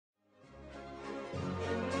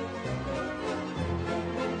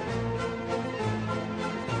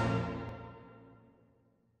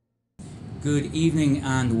Good evening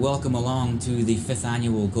and welcome along to the 5th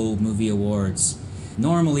Annual Gold Movie Awards.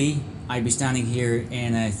 Normally, I'd be standing here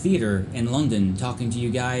in a theatre in London talking to you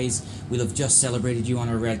guys. We'll have just celebrated you on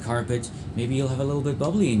our red carpet. Maybe you'll have a little bit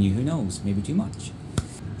bubbly in you, who knows, maybe too much.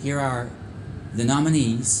 Here are the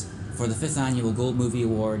nominees for the 5th Annual Gold Movie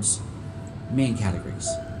Awards main categories.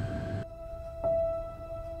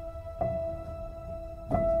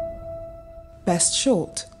 Best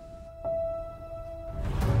Short.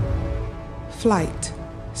 Flight,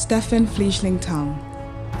 Stefan Fleischling-Tung.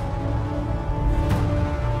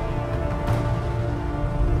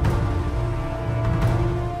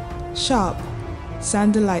 Sharp,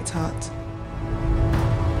 Sander Leithart.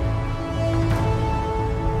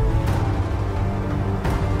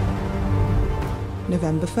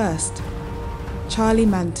 November 1st, Charlie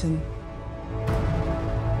Manton.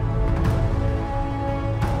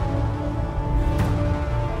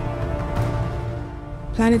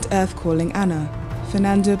 Planet Earth Calling Anna,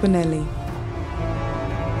 Fernando Bonelli.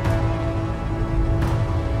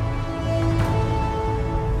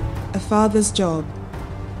 A Father's Job,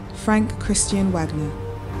 Frank Christian Wagner.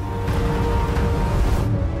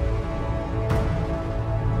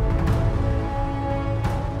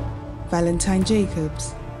 Valentine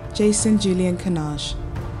Jacobs, Jason Julian Canage.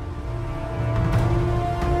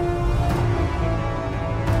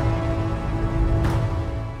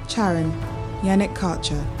 Charon, Yannick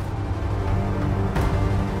Karcher.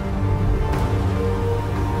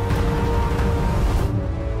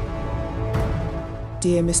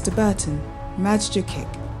 Dear Mr. Burton, Madge Jukic.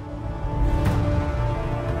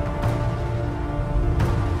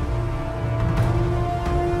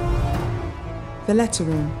 The Letter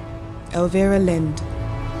Room, Elvira Lind.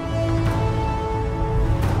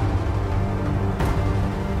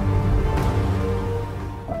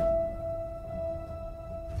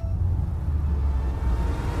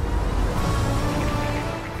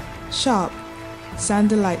 Sharp,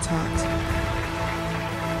 Sander Leithart.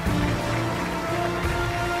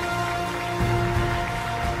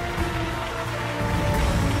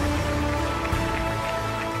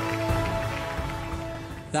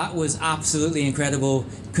 That was absolutely incredible.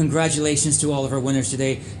 Congratulations to all of our winners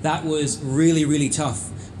today. That was really, really tough.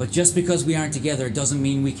 But just because we aren't together doesn't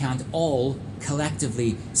mean we can't all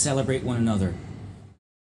collectively celebrate one another.